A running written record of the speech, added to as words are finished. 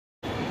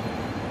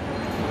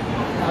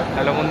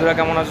Hello বন্ধুরা,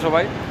 কেমন আছো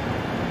সবাই?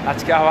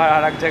 আজকে আবার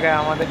আর এক জায়গায়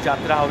আমাদের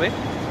যাত্রা হবে।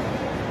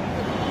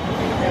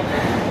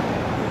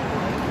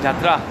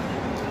 যাত্রা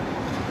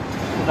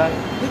কোথায়?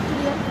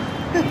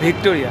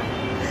 ভিক্টোরিয়া।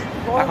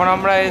 এখন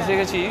আমরা এসে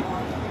গেছি,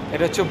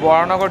 এটা হচ্ছে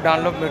বরানগর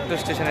ডানলপ মেট্রো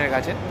স্টেশনের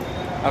কাছে।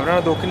 আপনারা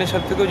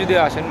দক্ষিণেশ্বর থেকেও যদি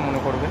আসেন মনে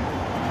করবেন,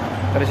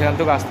 তাহলে সেখান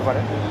থেকেও আসতে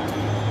পারেন।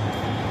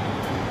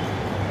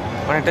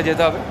 অনেকটা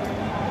যেতে হবে,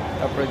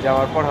 তারপরে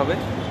যাওয়ার পর হবে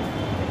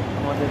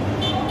আমাদের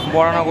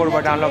বরানগর বা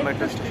ডানলপ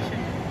মেট্রো স্টেশন।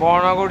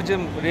 বরানগর যে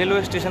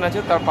রেলওয়ে স্টেশন আছে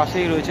তার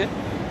পাশেই রয়েছে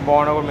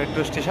বরানগর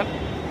মেট্রো স্টেশন।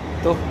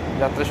 তো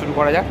যাত্রা শুরু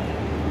করা যাক,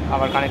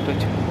 আবার কানেক্ট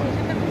হচ্ছে।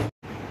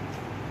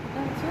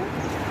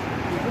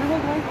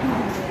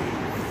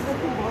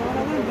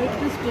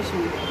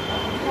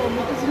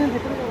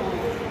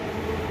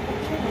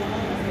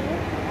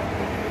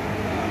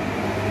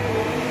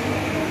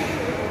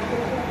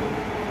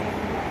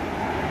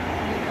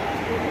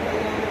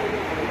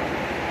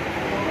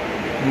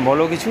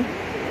 বলো কিছু।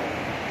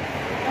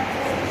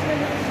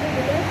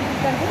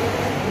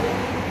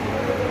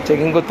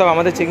 চেকিং করতে হবে,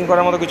 আমাদের চেকিং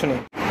করার মতো কিছু নেই।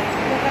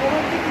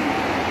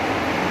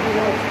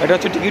 এটা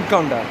হচ্ছে টিকিট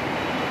কাউন্টার,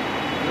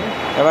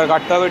 এবার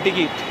কাটতে হবে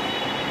টিকিট,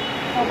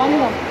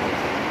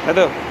 তাই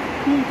তো?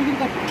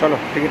 চলো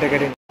টিকিটটা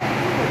কেটে নিই।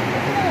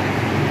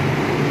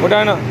 ওটা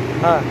হয় না?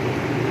 হ্যাঁ,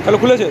 চলো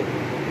খুলেছে।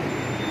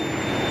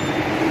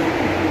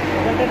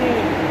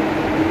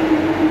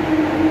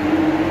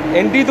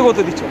 এন্ট্রি তো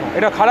করতে দিচ্ছ না,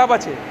 এটা খারাপ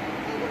আছে,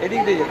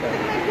 এদিক দিয়ে যেতে হবে,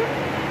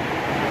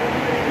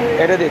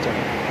 এটা দিয়েছ।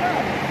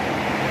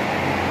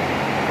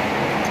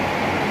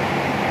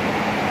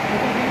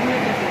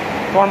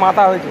 তোমার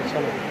মাথা হয়েছে।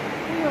 চলো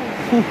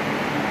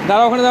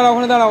দাঁড়াও, ওখানে দাঁড়াও,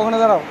 ওখানে দাঁড়াও, ওখানে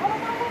দাঁড়াও।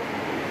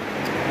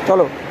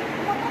 চলো,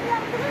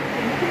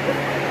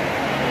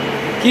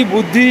 কি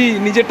বুদ্ধি,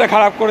 নিজেরটা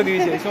খারাপ করে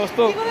দিয়েছে। এই সমস্ত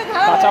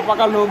কাঁচা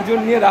পাকা লোকজন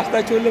নিয়ে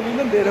রাস্তায় চললে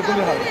বুঝলেন তো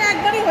এরকমই হবে।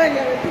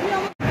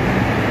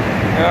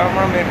 এবার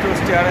আমরা মেট্রো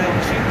স্টেয়ারে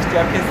উঠছি,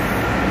 স্টেয়ারকেস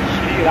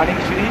সিঁড়ি, রানিং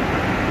সিঁড়ি।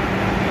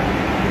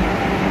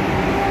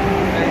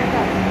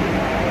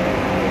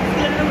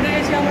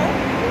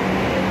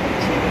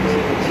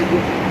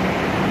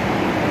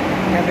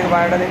 এখান থেকে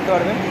বাইরেটা দেখতে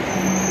পারবেন।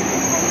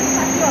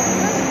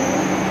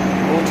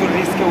 প্রচুর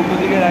রিস্কে উল্টো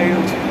দিকে দাঁড়িয়ে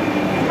রয়েছে।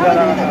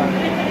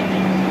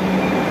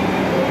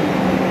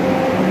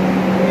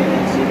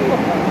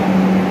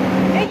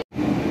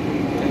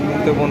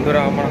 তো বন্ধুরা,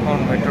 আমরা এখন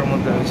মেট্রোর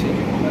মধ্যে রয়েছি।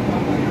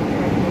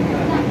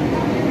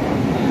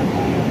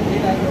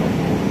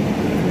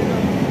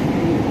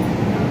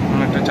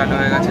 মেট্রো চালু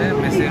হয়ে গেছে,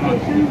 মেসের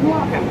মধ্যে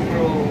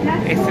মেট্রো,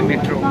 এসি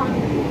মেট্রো।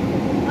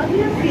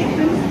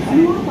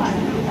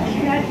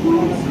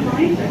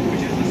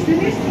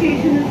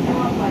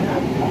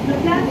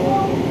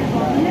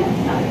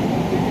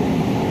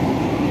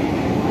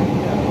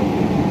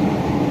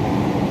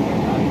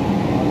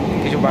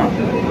 কিছু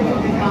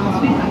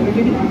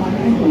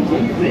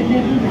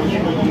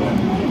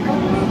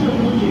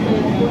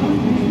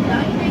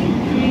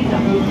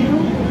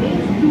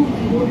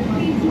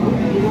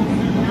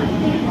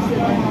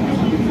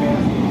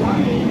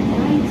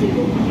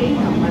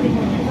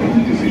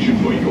Any decision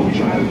for your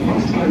child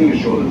must carry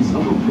assurance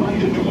of a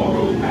brighter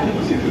tomorrow.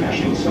 Adams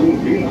International School,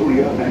 Main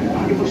Korea and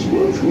Adams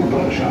World School,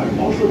 Barashar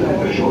offer that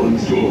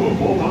assurance to over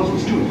 4,000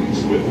 students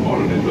with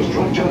modern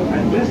infrastructure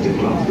and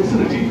best-in-class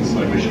facilities.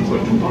 Admissions for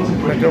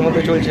 2020. মেট্রোর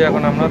মধ্যে চলছে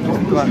এখন। আমরা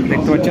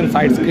দেখতে পাচ্ছেন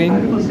side screen,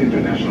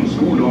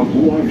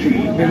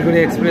 Belguri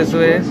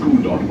expressway.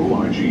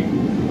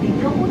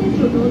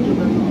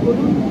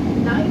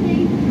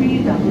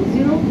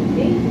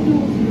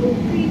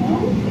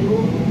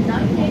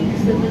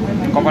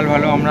 কপাল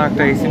ভালো, আমরা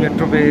একটা এসি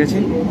মেট্রো পেয়ে গেছি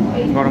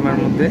গরমের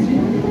মধ্যে।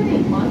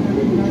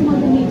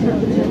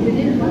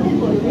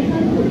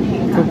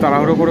 খুব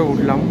তাড়াহুড়ো করে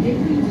উঠলাম,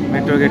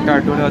 মেট্রো গেটটা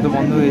একটু হলে হয়তো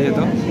বন্ধ হয়ে যেত।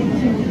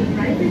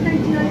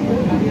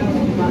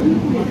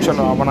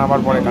 চলো আবার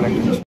পরে কানেক্ট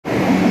হচ্ছে।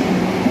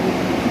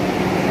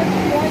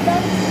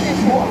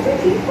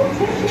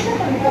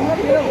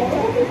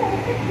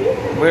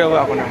 বেরোবো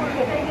এখন আমরা।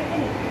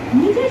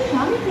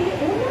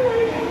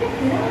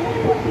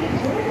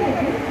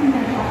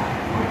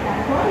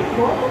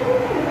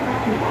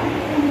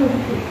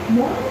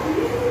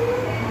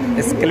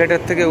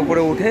 স্কেলেটার থেকে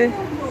উপরে উঠে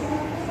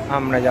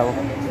আমরা যাব।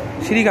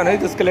 সিঁড়ি কেন, এই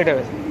তো স্কেলেটার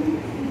আছে।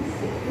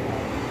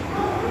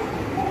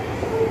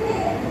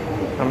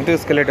 আমি তো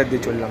স্কেলেটার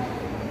দিয়ে চললাম।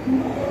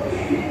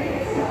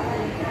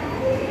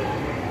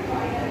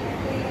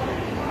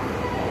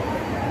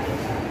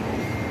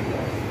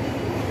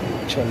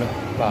 চলো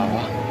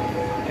বাবা,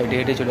 হেঁটে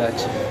হেঁটে চলে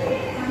যাচ্ছে,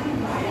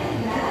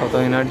 কত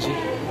এনার্জি।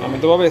 আমি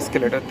তো বাবা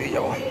স্কেলেটার দিয়ে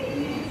যাবো।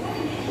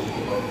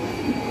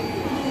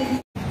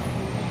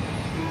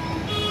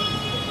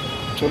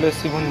 চলে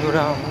এসছি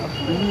বন্ধুরা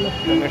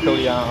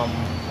প্ল্যানেটোরিয়াম।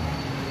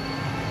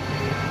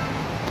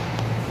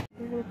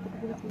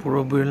 পুরো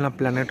বিড়লা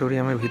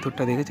প্ল্যানেটোরিয়ামের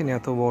ভিতরটা দেখেছেন,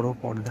 এত বড়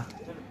পর্দা,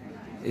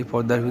 এই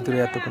পর্দার ভিতরে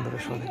এতক্ষণ ধরে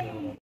শো দেখলাম।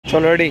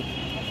 চলো রেডি।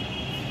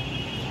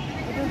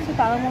 এটা হচ্ছে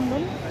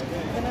তারামণ্ডল,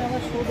 এখানে আমরা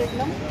শো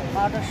দেখলাম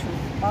 12টার শো,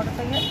 12টা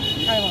থেকে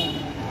 12:30।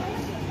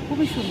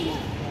 খুবই সুন্দর।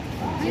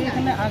 যে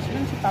এখানে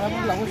আসবেন সে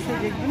তারামণ্ডল অবশ্যই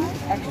দেখবেন।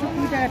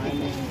 120 টাকা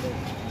টিকিট,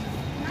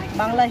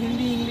 বাংলা,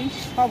 হিন্দি, ইংলিশ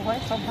সব হয়,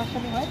 সব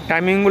ভাষাতে হয়।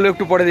 টাইমিংগুলো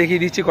একটু পরে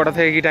দেখিয়ে দিচ্ছি কটা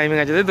থেকে কি টাইমিং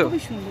আছে, তাই তো?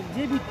 খুবই সুন্দর।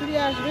 যে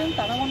ভিক্টোরিয়া আসবেন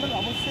তারামণ্ডল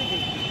অবশ্যই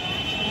দেখবেন,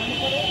 মনে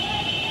করে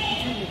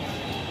কিছুই দেখবেন,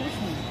 খুবই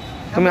সুন্দর।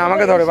 তুমি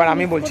আমাকে ধরো, এবার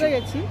আমি বলছি।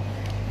 গেছি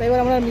তাই এবার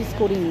আমরা মিস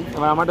করিনি।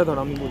 এবার আমারটা ধরো,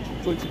 আমি বলছি,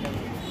 চলছি।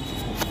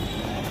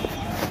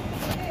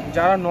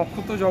 যারা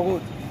নক্ষত্র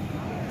জগৎ,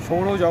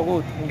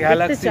 সৌরজগৎ,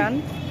 গ্যালাক্সি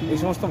এই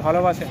সমস্ত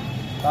ভালোবাসেন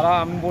তারা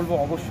আমি বলবো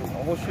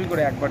অবশ্যই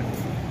করে একবার।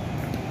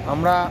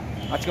 আমরা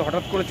আজকে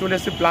হঠাৎ করে চলে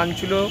এসেছি, প্ল্যান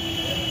ছিল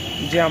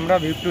যে আমরা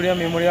ভিক্টোরিয়া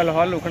মেমোরিয়াল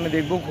হল ওখানে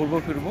দেখবো, ঘুরবো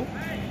ফিরবো,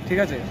 ঠিক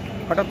আছে।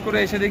 হঠাৎ করে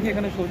এসে দেখি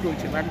এখানে শো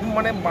চলছে, একদম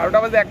মানে 12টা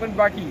বাজে 1 মিনিট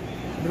বাকি,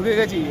 ঢুকে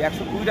গেছি।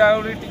 120 টাকা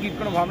করে টিকিট,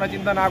 কোনো ভাবনা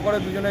চিন্তা না করে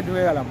দুজনে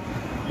ঢুকে গেলাম।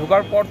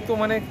 ঢোকার পর তো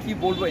মানে কি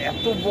বলবো,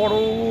 এত বড়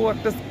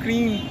একটা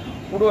স্ক্রিন,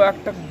 পুরো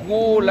একটা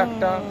গোল,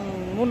 একটা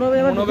মনে হবে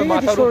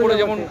মাথার উপরে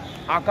যেমন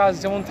আকাশ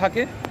যেমন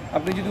থাকে,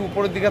 আপনি যদি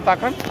উপরের দিকে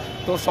তাকান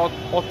তো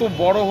কত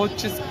বড়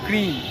হচ্ছে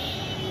স্ক্রিন,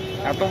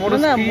 এত বড়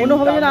স্ক্রিন, মনে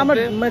হবে যেন আমরা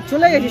মানে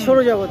চলে গেছি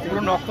সৌরজগতে।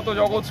 পুরো নক্ষত্র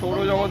জগৎ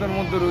সৌরজগতের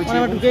মধ্যে রয়েছে।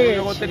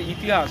 সৌরজগতের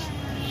ইতিহাস,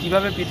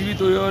 কিভাবে পৃথিবী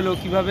তৈরি হলো,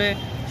 কিভাবে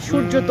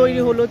সূর্য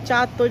তৈরি হলো,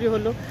 চাঁদ তৈরি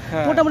হলো,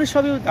 মোটামুটি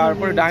সবই।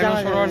 তারপরে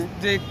ডাইনোসর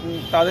যে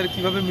তাদের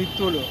কিভাবে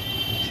মৃত্যু হলো,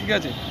 ঠিক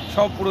আছে,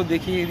 সব পুরো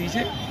দেখিয়ে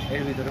দিয়েছে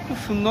এর ভিতরে। খুব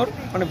সুন্দর,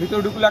 মানে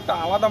ভিতরে ঢুকলে একটা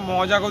আলাদা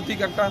মজাগতিক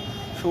একটা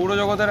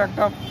সৌরজগতের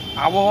একটা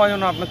আবহাওয়া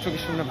যেন আপনার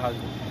চোখের সামনে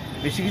ভাসবে।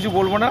 বেশি কিছু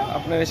বলবো না,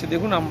 আপনারা এসে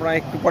দেখুন। আমরা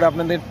একটু পরে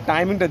আপনাদের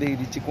টাইমিংটা দেখিয়ে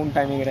দিচ্ছি, কোন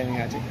টাইমিং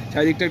আছে,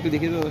 চারিদিকটা একটু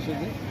দেখিয়ে দেবো।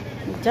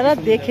 যারা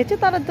দেখেছে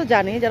তারা তো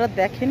জানে, যারা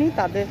দেখেনি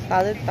তাদের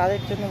তাদের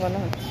তাদের জন্য বলা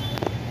হচ্ছে।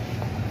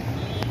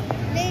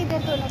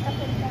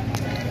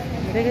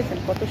 দেখেছেন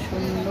কত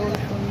সুন্দর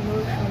সুন্দর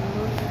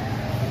সুন্দর,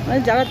 মানে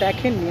যারা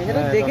দেখেননি,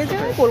 যারা দেখেছে,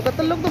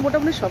 কলকাতার লোক তো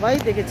মোটামুটি সবাই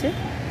দেখেছে,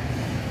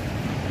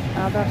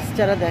 আদার্স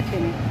যারা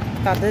দেখেনি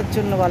তাদের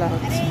জন্য বলা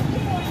হচ্ছে।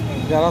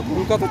 যারা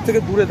কলকাতার থেকে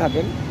দূরে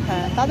থাকেন,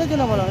 হ্যাঁ তাদের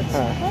জন্য বলা হচ্ছে,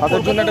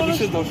 তাদের জন্য একটা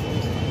বিশেষ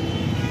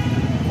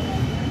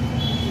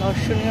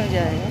দর্শনীয়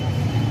জায়গা,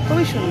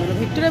 খুবই সুন্দর।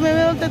 ভিক্টোরিয়া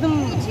মেমোরিয়াল তো একদম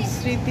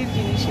স্মৃতির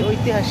জিনিস,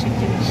 ঐতিহাসিক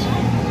জিনিস।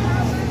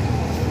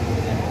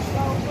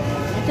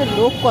 এটা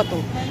লোক কত,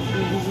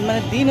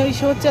 মানে দিন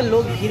হইছে হচ্ছে আর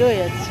লোক ভিড় হয়ে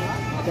যাচ্ছে।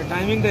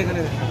 টাইমিংটা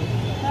এখানে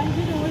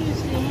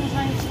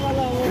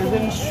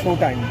শো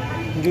টাইম,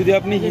 যদি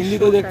আপনি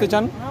হিন্দিতে দেখতে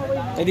চান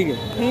এদিকে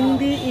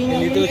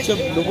হিন্দিতে হচ্ছে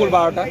দুপুর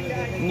 12টা,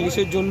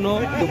 ইংলিশের জন্য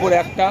দুপুর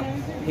 1টা,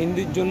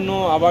 হিন্দির জন্য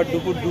আবার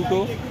দুপুর 2টো,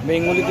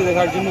 বেঙ্গলিতে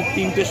দেখার জন্য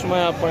 3টের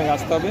সময় আপনাকে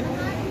আসতে হবে,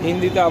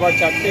 হিন্দিতে আবার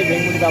 4টে,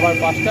 বেঙ্গলিতে আবার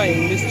 5টা,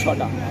 ইংলিশ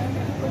 6টা।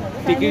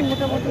 Ticket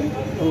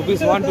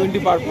 ₹120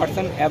 per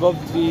person above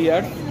 3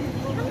 years.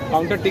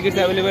 Counter tickets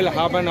available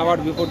half an hour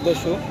before the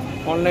show.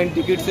 Online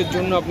টিকিটসের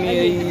জন্য আপনি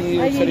এই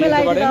ওয়েবসাইটে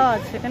যেতে পারেন।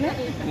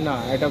 না,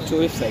 এটা হচ্ছে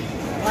website.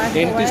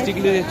 Entry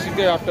strictly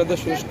restricted after the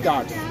show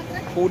starts.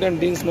 Food and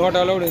drinks not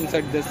allowed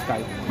inside the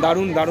sky.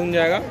 দারুণ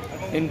জায়গা।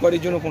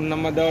 এনকোয়ারির জন্য ফোন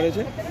নাম্বার দেওয়া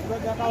রয়েছে।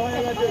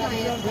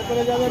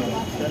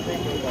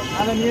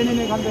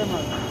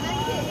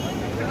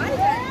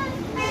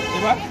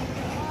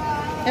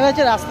 এবার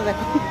হচ্ছে রাস্তা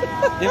দেখো।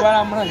 এবার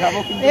আমরা যাবো,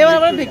 এবার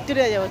আমরা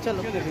ভিক্টোরিয়া যাবো, চলো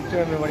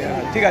ভিক্টোরিয়া মেমোরিয়াল।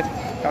 ঠিক আছে,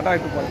 টাটা,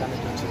 একটু পরে জানাই।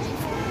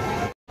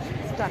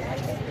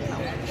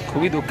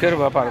 খুবই দুঃখের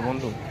ব্যাপার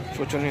বন্ধু,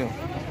 শোচনীয়।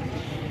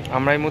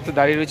 আমরা এই মুহূর্তে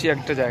দাঁড়িয়ে রয়েছি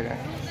একটা জায়গায়,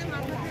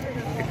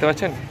 দেখতে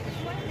পাচ্ছেন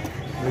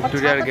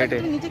ভিক্টোরিয়ার গেটে।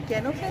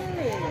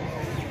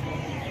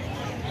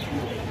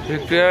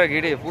 ভিক্টোরিয়ার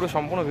গেটে পুরো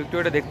সম্পূর্ণ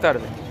ভিক্টোরিয়াটা দেখতে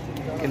পারবেন,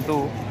 কিন্তু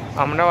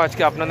আমরাও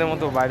আজকে আপনাদের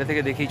মতো বাইরে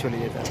থেকে দেখেই চলে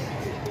যেতাম।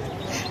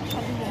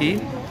 কি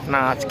না,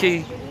 আজকেই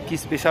কি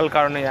স্পেশাল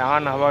কারণে,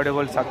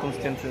 আনঅ্যাভয়েডেবল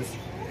সার্কামস্টেন্সেস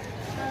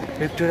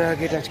ভিক্টোরিয়ার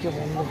গেট আজকে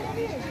বন্ধ,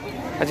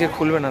 আজকে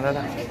খুলবে না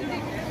দাদা,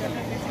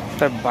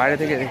 তার বাইরে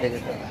থেকে দেখে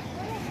যেতে হবে।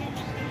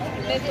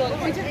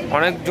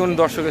 অনেকজন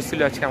দর্শক এসেছিল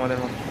আজকে আমাদের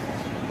মতো,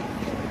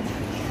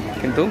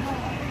 কিন্তু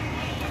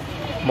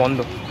বন্ধ,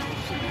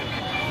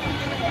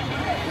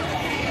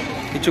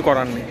 কিছু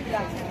করার নেই।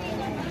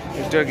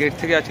 ভিক্টোরিয়ার গেট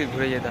থেকে আজকে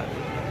ঘুরে যেতে হবে।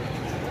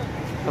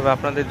 তবে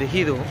আপনাদের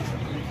দেখিয়ে দেবো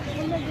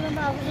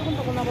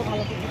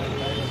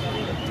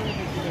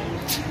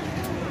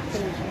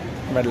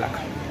ব্যাড লাক।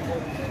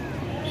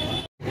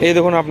 এই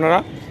দেখুন আপনারা,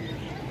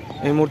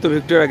 এই মুহূর্তে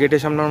ভিক্টোরিয়া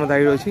গেটের সামনে আমরা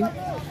দাঁড়িয়ে রয়েছি।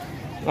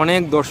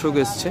 অনেক দর্শক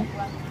এসছে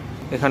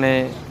এখানে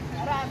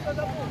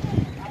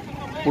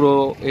পুরো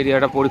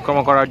এরিয়াটা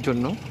পরিক্রমা করার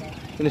জন্য,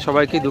 কিন্তু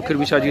সবাইকে দুঃখের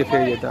বিষয় আজকে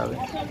ফিরে যেতে হবে।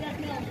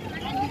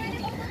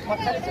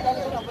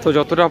 তো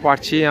যতটা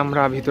পারছি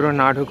আমরা ভিতরে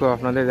না ঢুকেও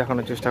আপনাদের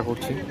দেখানোর চেষ্টা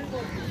করছি।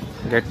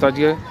 গেট তো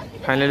আজকে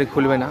ফাইনালি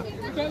খুলবে না।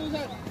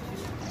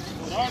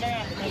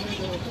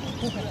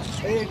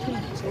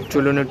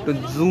 চলুন একটু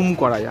জুম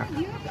করা যাক,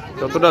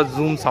 যতটা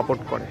জুম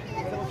সাপোর্ট করে।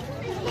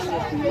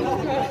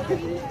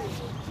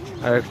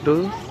 আর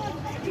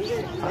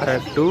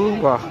একটু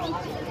বাহ,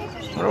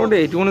 মোটামুটি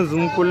এইটুকুনে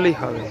জুম করলেই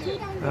হবে।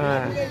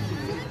 হ্যাঁ,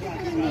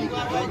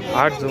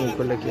 আর জুম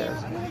করলে কি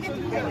আছে,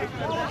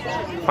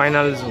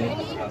 ফাইনাল জুম।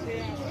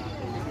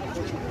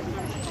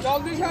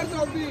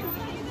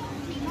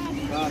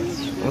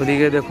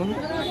 ওদিকে দেখুন,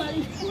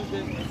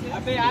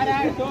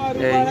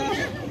 এই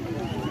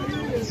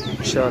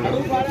চলো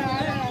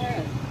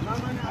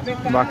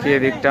বাকি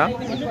এদিকটা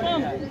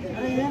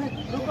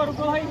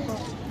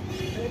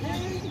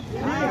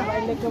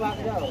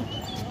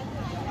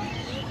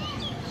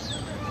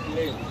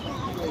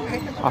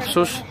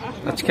আফসোস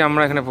আজকে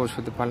আমরা এখানে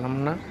পৌঁছতে পারলাম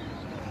না।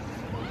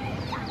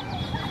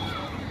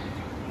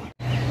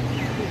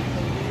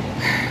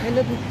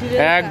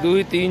 1 2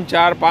 3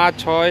 4 5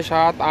 6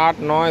 7 8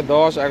 9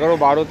 10 11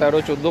 12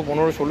 13 14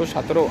 15 16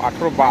 17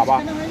 18 বাবা,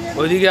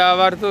 ওইদিকে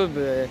আবার তো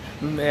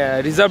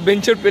রিজার্ভ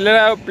বেঞ্চের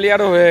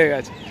প্লেয়ারও হয়ে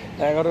গেছে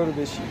 11-এর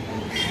বেশি।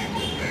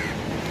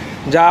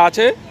 যা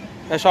আছে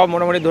সব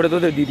মোটামুটি ধরে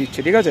ধরে দিয়ে দিচ্ছে।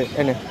 ঠিক আছে,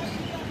 এনে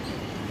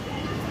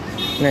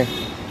নে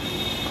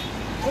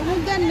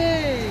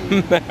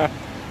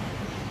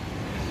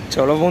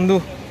চলো বন্ধু,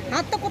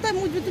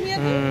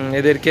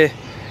 এদেরকে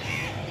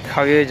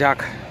খাইয়ে যাক,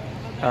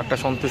 একটা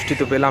সন্তুষ্টি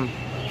তো পেলাম।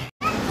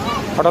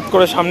 হঠাৎ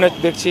করে সামনে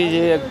দেখছি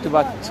যে একটি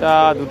বাচ্চা,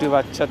 দুটি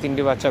বাচ্চা,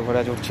 তিনটি বাচ্চা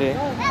ঘোড়া চড়ছে।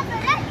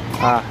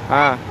 হ্যাঁ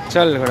হ্যাঁ,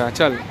 চল ঘোড়া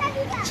চল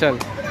চল।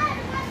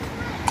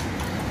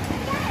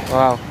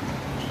 ওয়াও,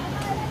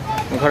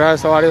 ঘোড়া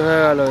সওয়ারি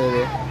হয়ে গেল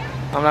এদের,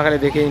 আমরা খালি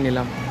দেখেই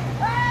নিলাম।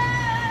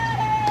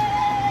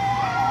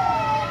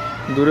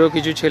 দূরেও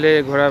কিছু ছেলে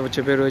ঘোড়া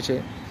চেপে রয়েছে,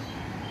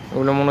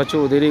 ওগুলো মনে হচ্ছে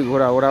ওদেরই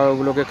ঘোড়া। ওরা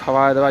ওগুলোকে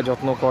খাওয়া দাওয়া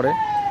যত্ন করে,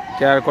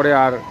 কেয়ার করে,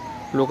 আর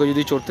লোকে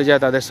যদি চড়তে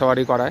যায় তাদের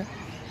সওয়ারি করায়।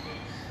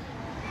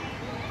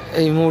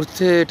 এই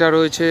মুহূর্তে এটা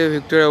রয়েছে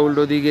ভিক্টোরিয়া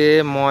উল্টো দিকে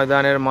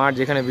ময়দানের মাঠ,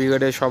 যেখানে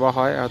ব্রিগেডের সভা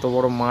হয়। এত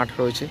বড় মাঠ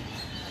রয়েছে,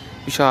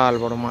 বিশাল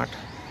বড় মাঠ।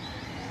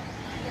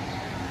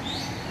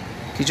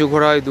 কিছু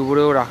ঘোড়া ওই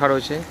দুপুরেও রাখা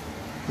রয়েছে,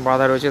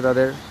 বাঁধা রয়েছে,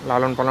 তাদের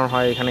লালন পালন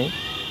হয় এখানেই,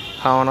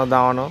 খাওয়ানো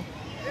দাওয়ানো,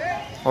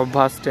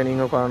 অভ্যাস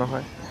ট্রেনিংও করানো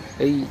হয়।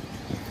 এই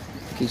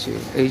কিছু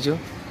এই যে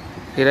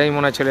এরাই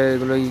মনে হয় ছেলে,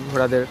 এগুলো এই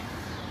ঘোড়াদের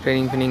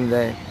ট্রেনিং ফিনিং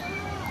দেয়।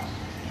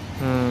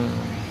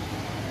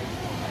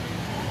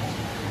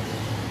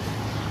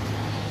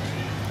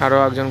 আরও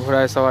একজন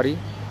ঘোড়ায় সওয়ারি,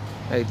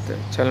 এই তো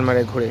চাল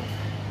মারে ঘুরে।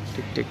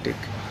 ঠিক ঠিক ঠিক।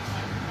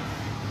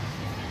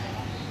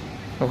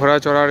 ঘোড়া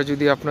চড়ার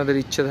যদি আপনাদের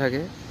ইচ্ছে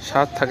থাকে,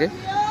 স্বাদ থাকে,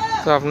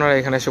 তো আপনারা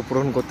এখানে এসে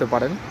পূরণ করতে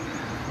পারেন।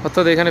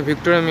 অর্থাৎ এখানে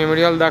ভিক্টোরিয়া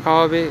মেমোরিয়াল দেখা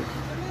হবে,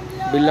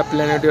 বিড়লা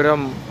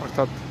প্ল্যানেটোরিয়াম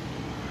অর্থাৎ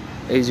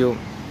এই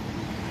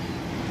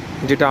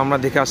যেটা আমরা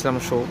দেখে আসলাম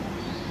শো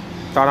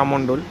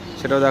তারামণ্ডল,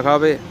 সেটাও দেখা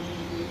হবে,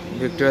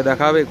 ভিক্টোরিয়া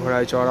দেখা হবে,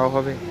 ঘোড়ায় চড়াও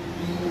হবে।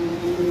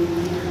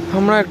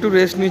 আমরা একটু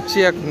রেস্ট নিচ্ছি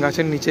এক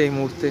গাছের নিচে এই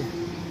মুহূর্তে।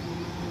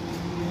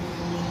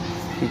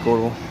 কি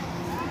করব,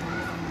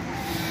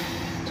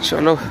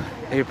 চলো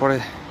এরপরে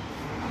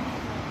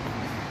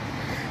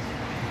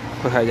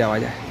কোথায় যাওয়া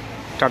যায়।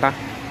 টাটা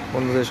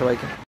বন্ধুদের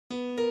সবাইকে।